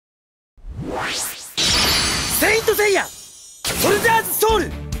セイヤソルジャーズソウ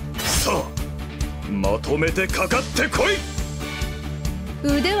ル。さあまとめてかかってこい。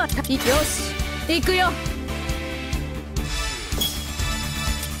腕はよし行くよ。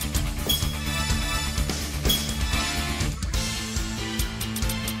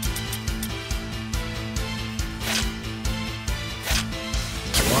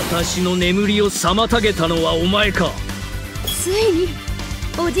私の眠りを妨げたのはお前か。ついに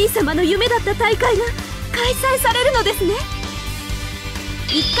おじい様の夢だった大会が開催されるのですね。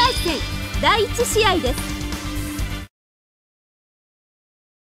1回戦第1試合です。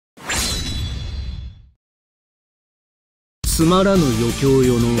つまらぬ余興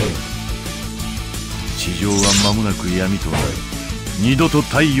よの。地上は間もなく闇となり、二度と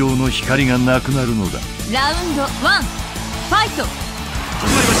太陽の光がなくなるのだ。ラウンド1ファイト。始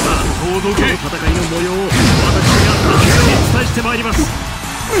まりました。この戦いの模様を私が伝えしてまいります。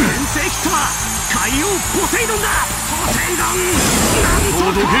先制ヒットは海王ポセイドンだ。ポセイドンなんと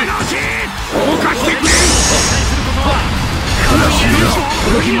この日動かしてくれ。期待することは悲しいよ。動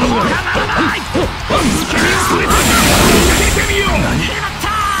きもわからない。受け身を止めた。受けてみよう。決まっ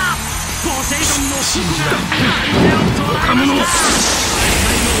た。ポセイドンの信じられない若者。大会の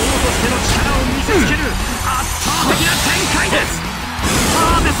王としての力を見せつける圧倒的な展開です。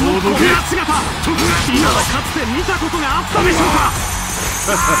ハーデスのこんな姿、今はかつて見たことがあったでしょうか。か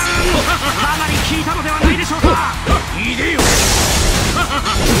なり効いたのではないでしょうか。いでよ。この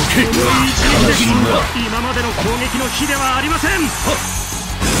一撃です。今までの攻撃の比ではありません。そ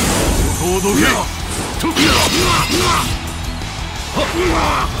こをどけ。1500オー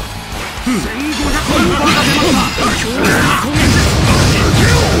バーが出ました。強烈な攻撃で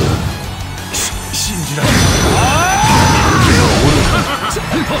す。信じられない。激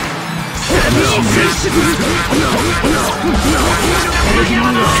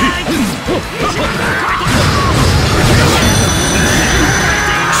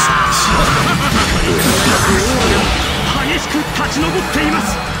しく立ち上っていま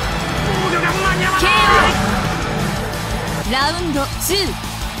す。防御が間に合わない。ラウンド2フ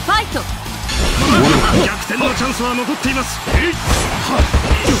ァイト。逆転のチャンスは残っています。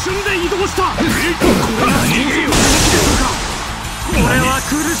一瞬で移動した。これが想像の動きでしょうか。これは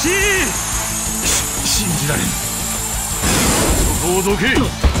苦しい。信じられん。そこをどけ。動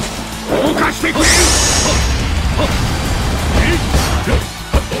かしてくれ。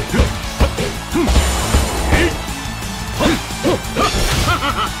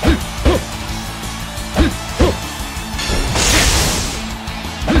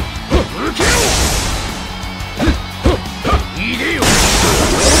受けろ。いでよ。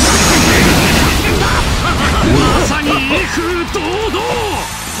まさに威風堂々。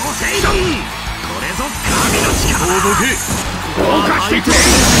ポセイドン、これぞ神の力。動かしてくれ。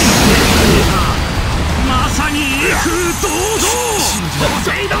まさに威風堂々。ポ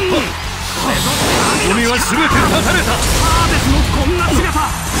セイドン、これぞ神の力。は全て断たれた。ハーデスのこんな姿、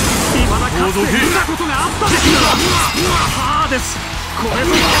今だかつて見たことがあったでしょうか。ハーデス、これ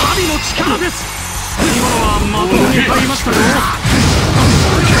ぞ神の力です。今のはまとめに入りましたよ。受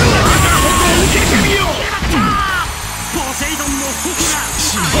けてみよう。ポセイドンの矛が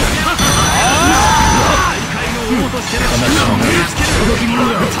大会の王としての力を見つける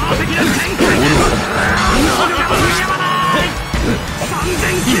パーフェクトな展開です。能力が間に合わない。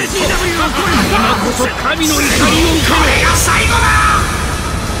3000kgW を超えた。今こそ神の怒りを受ける。これが最後だ。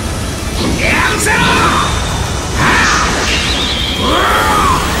やるぜ。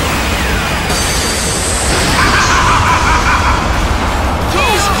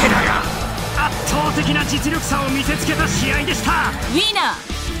圧倒的な実力差を見せつけた試合でした。ウィナー。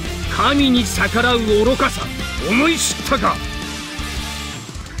神に逆らう愚かさ、思い知ったか。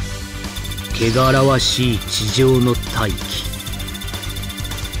汚らわしい地上の大気、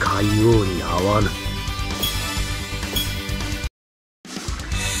海王に合わぬ。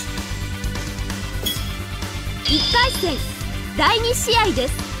1回戦第2試合で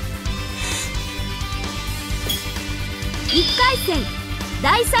す。1回戦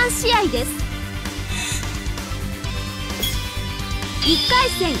第3試合です。1回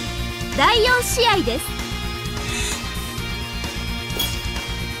戦第4試合です。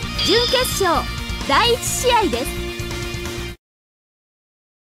準決勝第1試合です。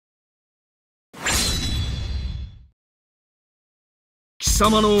貴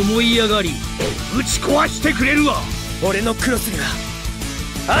様の思い上がり打ち壊してくれるわ。俺のクロスには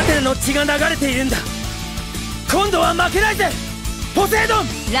アテナの血が流れているんだ。今度は負けないぜポセイドン。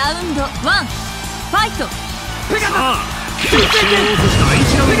ラウンド1ファイト。ペガサ第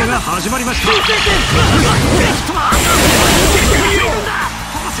1ラウンドが始まりました。ポセイ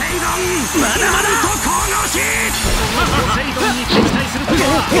ドン、まだまだとこの日。ポセイドンに敵対すること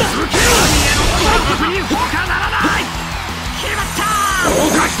は神への降伏に他ならない。決まった。ど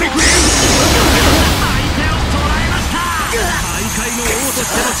うかしてくれ。相手を捉えました。大会の王とし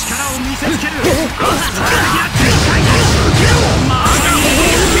ての力を見せつける圧倒的な展開です。まさに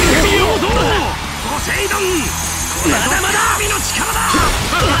王道ポセイドン、これぞ神の力だ。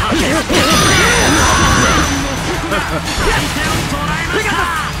相手を捉えました。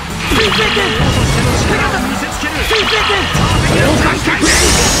王としての力を見せつける圧倒的な展開です。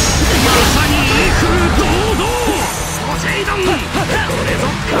まさに威風堂々ポセイドン、これぞ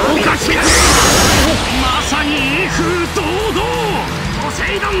神の力。まさに威風堂々ポセ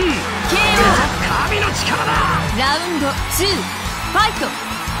イドン、これぞ神の力だ。ラウンド2ファイト。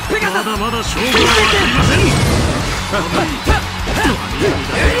まだまだ勝負は終わりません。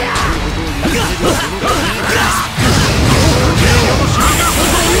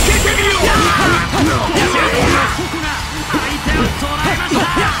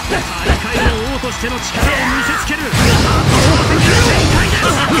大会の王としての力を見せつける圧倒的な展開です。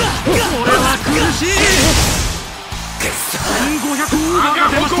これは苦しい。1500オーバーが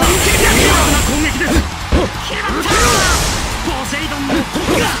出ました。強力な攻撃です。決まった。ポセイドンの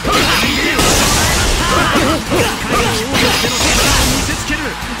矛が相手を捉えました。大会の王としての力を見せつける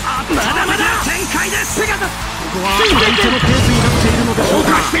圧倒的な展開です。ここは相手のペースになっているのでしょう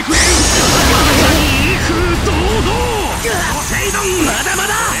か。まさに威風堂々ポセイドン、まだま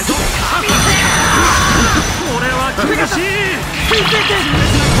だこれぞ神の力。これは苦しい。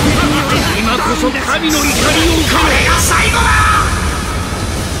今こそ神の怒りを受ける。これが最後だ。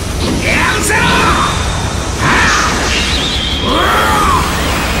やるぜろ。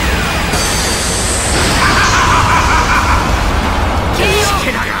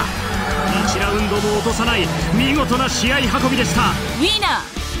1ラウンドも落とさない見事な試合運びでした。ウィナー。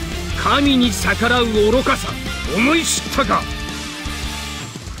神に逆らう愚かさ、思い知ったか。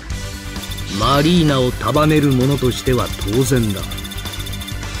マリーナを束ねる者としては当然だ。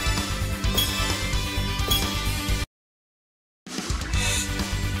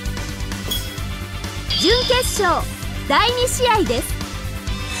準決勝第2試合です。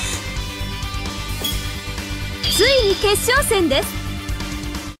ついに決勝戦です。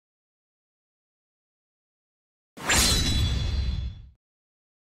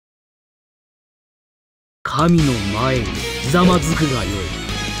神の前にひざまずくがよい。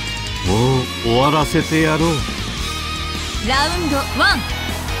もう終わらせてやろう。ラウンド1フ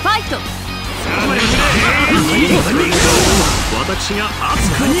ァイト。私が熱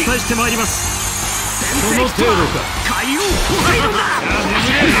くお伝えしてまいります。その程度か。海王ポセイドンだ。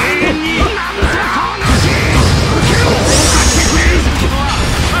永遠になんとこのし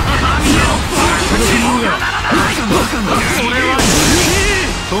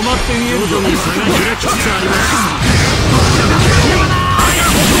止まって見えるぞ。に差が開きつつあります。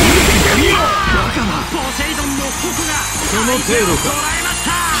ポセイドンの矛がその程度か。捉えました。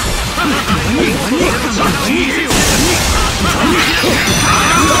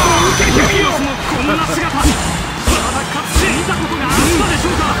こんな姿まだかつて見たことがあったでしょ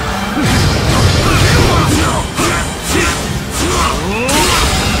うか。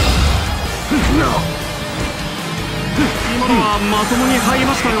今のはまともに入り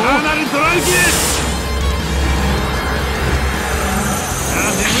ましたよ。かなりドランキです。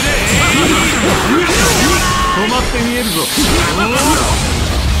止まって見えるぞ。さ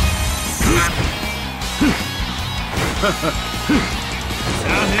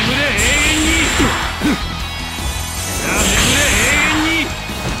あ眠れ永遠に。さあ眠れ永遠に。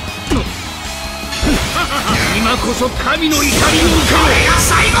今こそ神の怒りを受ける。これが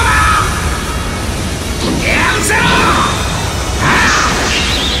最後だ。やるぜろ。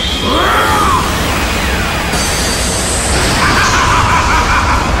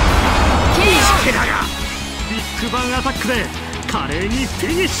ビッグバンアタックで華麗にフ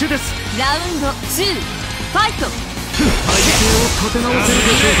ィニッシュです。ラウンド2ファイト。体勢を立て直せるで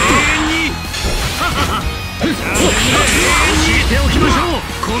しょうか。聞いておきましょう。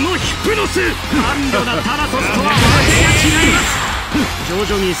このヒプノス、安慮なタラトスとはわけが違います。徐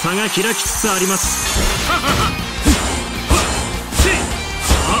々に差が開きつつあります。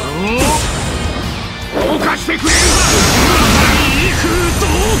動かしてくれる。威風堂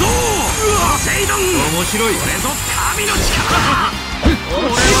々ポセイドン、面白い。これぞ神の力だ。これ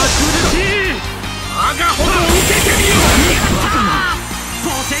は苦しい。我がほど受けてみよう。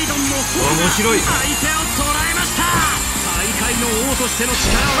ポセイドンの方が面白い。相手を捉えました。大会の王としての力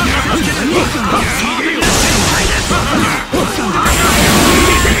を見せつける圧倒的な展開です。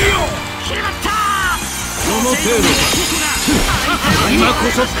決まった。その程度か。今こ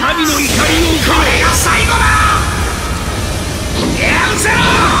そ神の怒りを受ける。これが最後だ。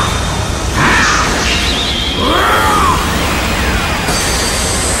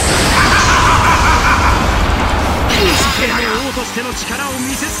王としての力を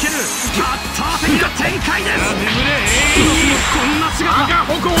見せつける圧倒的な展開です。こんな姿が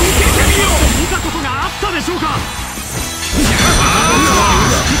矛を受けてみよう。見たことがあったでしょうか。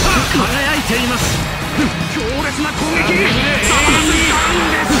輝いています。強烈な攻撃。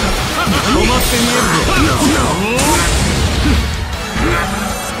止まって見えるぞ。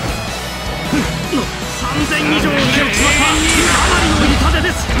3000以上の手をつまったかなりの痛手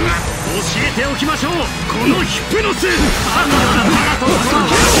です。教えておきましょう。このヒプノス、あのようなタガとその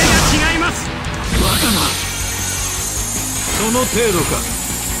形が違います。バカな、その程度か。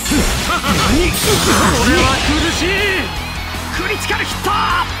何、これは苦しい。クリティカルヒット、か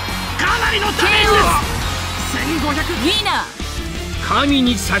なりのダメージです。1500。いいな。神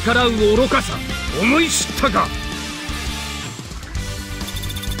に逆らう愚かさ、思い知ったか。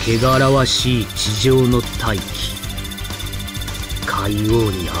汚らわしい地上の大気、海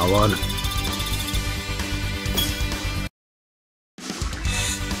王に合わぬ。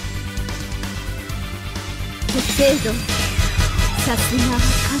ポセイドン、さすがは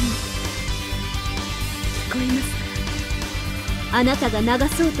神。聞こえますか。あなたが流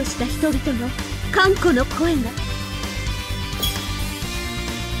そうとした人々の歓呼の声が。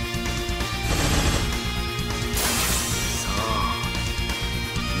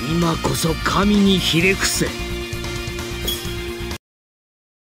今こそ神にひれ伏せ。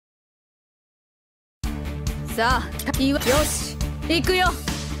さあ、よし、行くよ。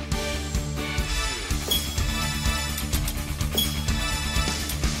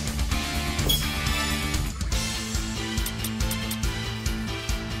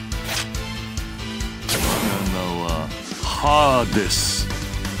名はハーデス。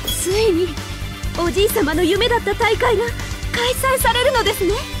ついにおじい様の夢だった大会が開催されるのです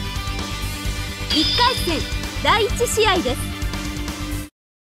ね。1回戦第1試合です。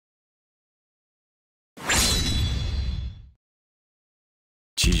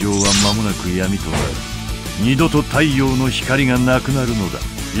地上は間もなく闇となる。二度と太陽の光がなくなるのだ。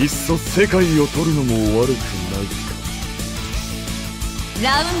いっそ世界を取るのも悪くないか。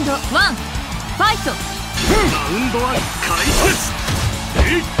ラウンド1、ファイト。ラウンド1開始です。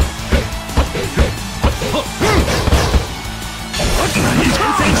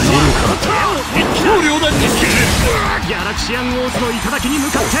ギャラクシアンウォーズの頂に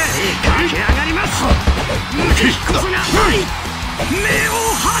向かって駆け上がります。無敵こそがない冥王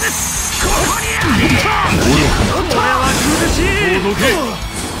ハーデス、ここにある。これは苦しい。こ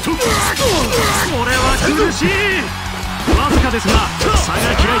れは苦しい。わずかですが差が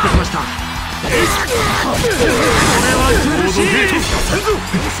開いてきました。これは苦しい。恐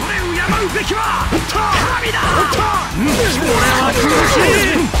れ敬うべきは神だ。これは苦し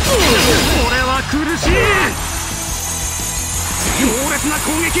い。これは苦しい。強烈な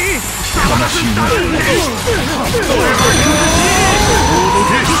攻撃。悲しいな。これは苦しい。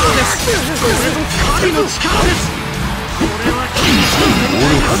これぞ神の力です。これは厳しい。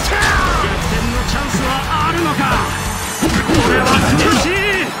逆転のチャンスはあるのか。これは苦しい。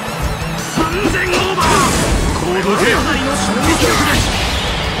3000オーバー。これはかなりの衝撃力です。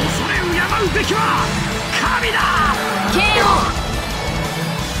恐れ敬うべきは神だ。 KO。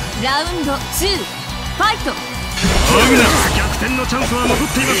 ラウンド2、ファイト。逆転のチャンスは残っ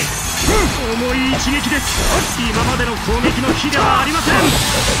ています。重い一撃です。今までの攻撃の比ではありません。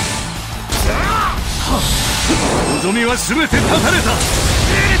望みは全て断たれた。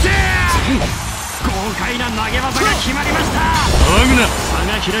豪快な投げ技が決まりました。アグナ、差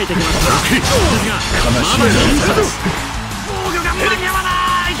が開いてきました。ですがまだ僅差です。防御が間に合わ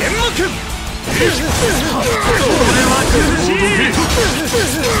ない。剣幕。これは苦しい。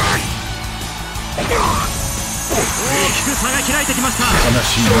大きく差が開いてきました。悲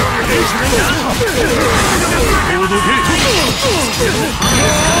しいな。このハーデスから勝利を与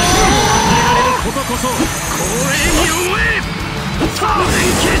えられることこそ光栄に思え。当然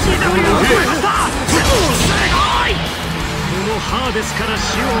KGW を超えました。すごい。このハーデスから死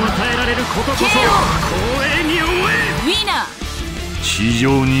を与えられることこそ光栄に思え。ウィナー。地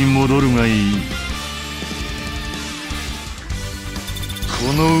上に戻るがいい。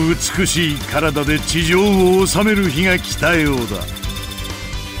この美しい体で地上を治める日が来たようだ。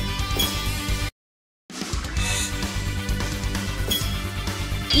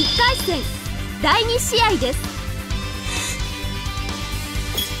1回戦第2試合です。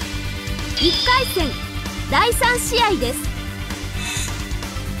1回戦第3試合です。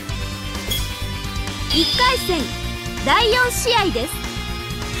1回戦第4試合です。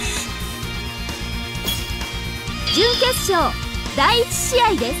準決勝第1試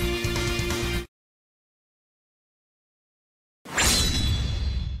合です。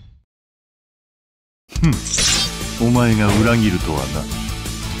お前が裏切るとはな。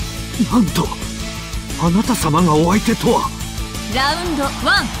なんとあなた様がお相手とは。ラウンド1、フ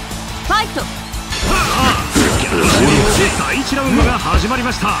ァイト。第1ラウンドが始まり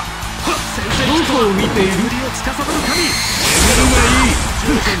ました。どこを見ている。を司る神、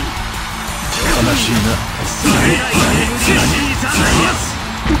悲しいな。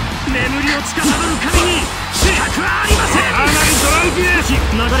眠りを司る神に資格はありません。かなりドラウキー、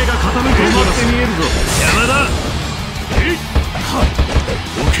流れが傾いています。見えるぞ。山田。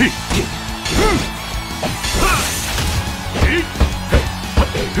オッケー。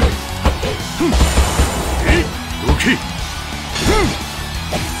オッケー。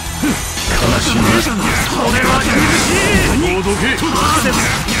悲しいね。これは苦しい。もうどけ。こ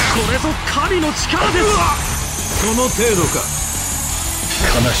れぞ神の力です。その程度か。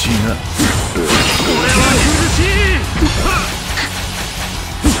悲しいな。これは苦しい。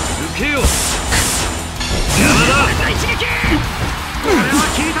受けよ。山田。大一撃。これは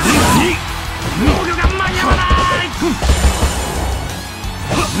効いたぞ。防御が間に合わない。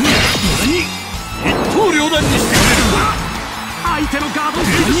何？一刀両断にしてくれる。相手のガードを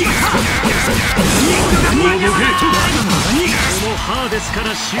崩した。このハーデスか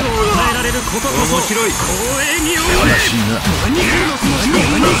ら死を与えられることこそ光栄に思え。悲しいな。一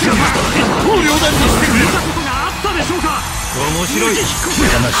刀両断にしてくれる。見たことがあったでしょうか。面白い。悲し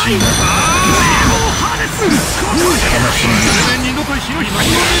いな。ハーデス。悲しいな。二度と火の光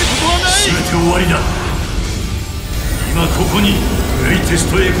を見ることはない。全て終わりだ。今ここにグレイテス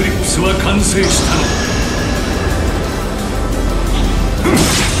トエクリプスは完成したのだ。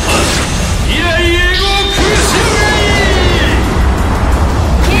未来永劫苦しむがいい。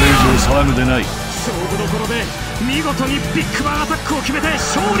これ以上騒ぐでない。勝負どころで見事にビッグバンアタックを決めて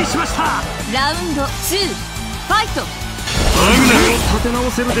勝利しました。ラウンド2、ファイト。バグナーを立て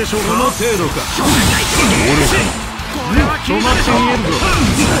直せるでしょうか。この程度か。これは止まって見えるぞ。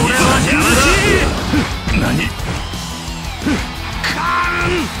これは苦しい。何？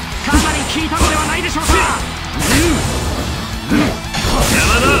かなり効いたのではないでしょうか。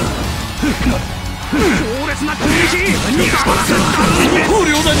山田。強烈な攻撃。高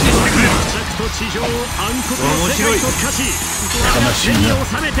両断にしてくれ。着と地上を暗黒の世界と化し、悲しいな。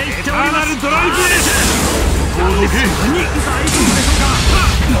収めていっております。ドライブです。大丈夫でしょうか。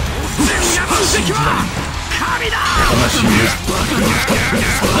山関は神だ。悲しいな。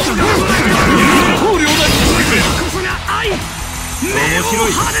高両断にしてくれ。こそが愛。面白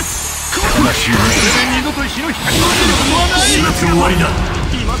い。悲しいな。二度と日の光を見ることはない。全て終わりだ。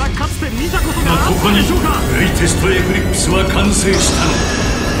未だかつて見たことがあったでしょうか。グレイテストエクリプスは完成したのだ。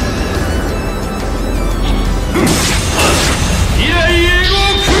未来永劫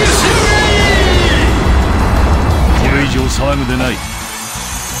苦しむがいい。これ以上騒ぐでない。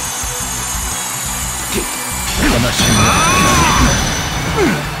悲しいな。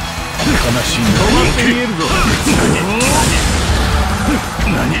悲しいな。止まって見えるぞ。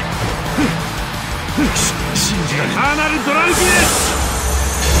何？信じられない。かなりドラウキです。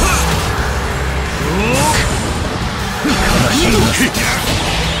悲しいな。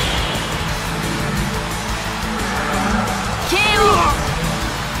KO。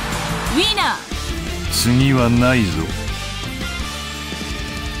ウィナー。次はないぞ。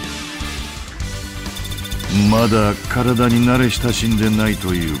まだ体に慣れ親しんでない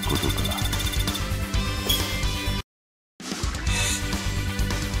ということか。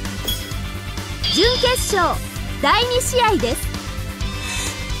準決勝第2試合です。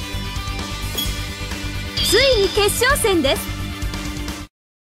ついに決勝戦です。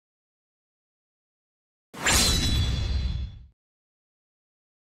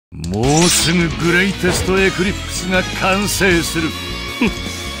もうすぐグレイテストエクリプスが完成する。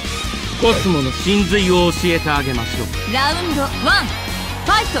コスモの真髄を教えてあげましょう。ラウンド1、ファ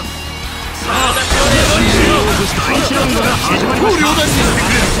イト。さあ、第1ラウンドが始まりました。先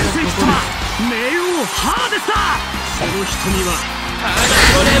生様、冥王ハーデスだ。その瞳は深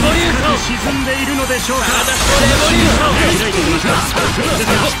く沈んでいるのでしょうか。開いてきました。ま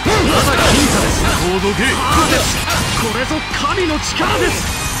だ金貨です。ハーデス、これぞ神の力です。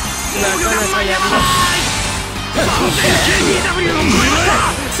防御が間に合わない。3000KTW を超えまし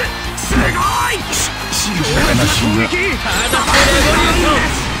た。すごい。強烈な攻撃。こ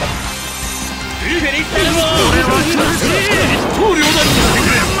れは苦しい。棟梁だ。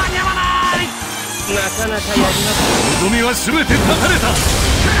間に合わない。なかなかやります。望みは全て断たれた。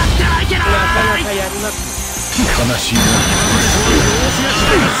食らってはいけない。なかなかやります。悲しいな。様子が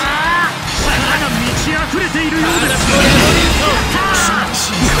違います。力が満ち溢れているようです。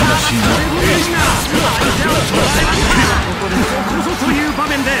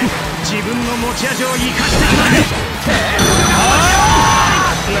自分の持ち味を生かしています。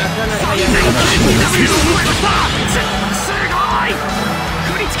3000キロの痛みを覚えました。すごい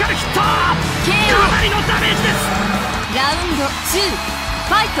クリティカルヒット、かなりのダメージです。ラウンド2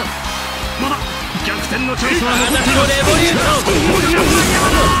ファイト。まだ逆転のチャンスは残っています。レボリューション。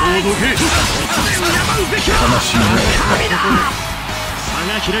悲しいな。神だ。差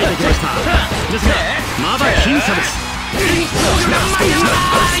が開いてきました。ですがまだ僅差です。間に合わ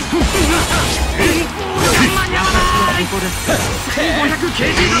ない。間に合わない。1500kgW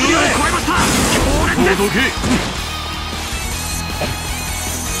を超えました。強烈です。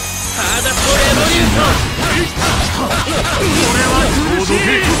ハーダストレボリューション。これは苦し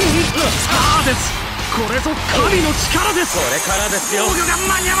い。さあです。これぞ神の力です。これからですよ。防御が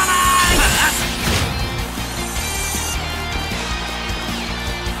間に合わない。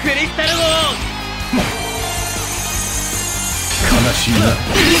クリスタルボーン。悲しいな。力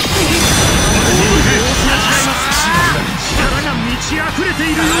が満ち溢れて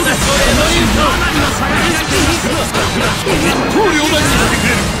いるようです。かなりの差が開いています。こ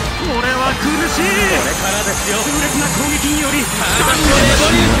れは苦しい。これからですよ。痛烈な攻撃によりハーダストレボ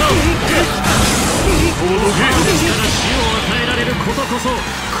リューション。力死を与えられることこそ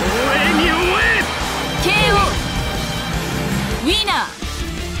光栄に思え。 KO ウィナー。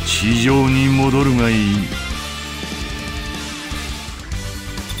地上に戻るがいい。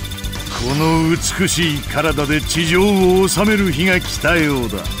この美しい体で地上を治める日が来たよう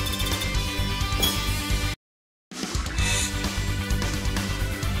だ。ハ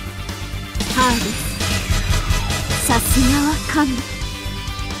ーデス、さすがは神。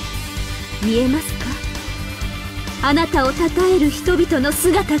見えますか、あなたを称える人々の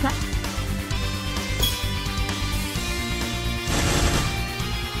姿が。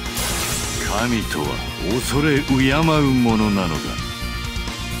神とは恐れ敬うものなのだ。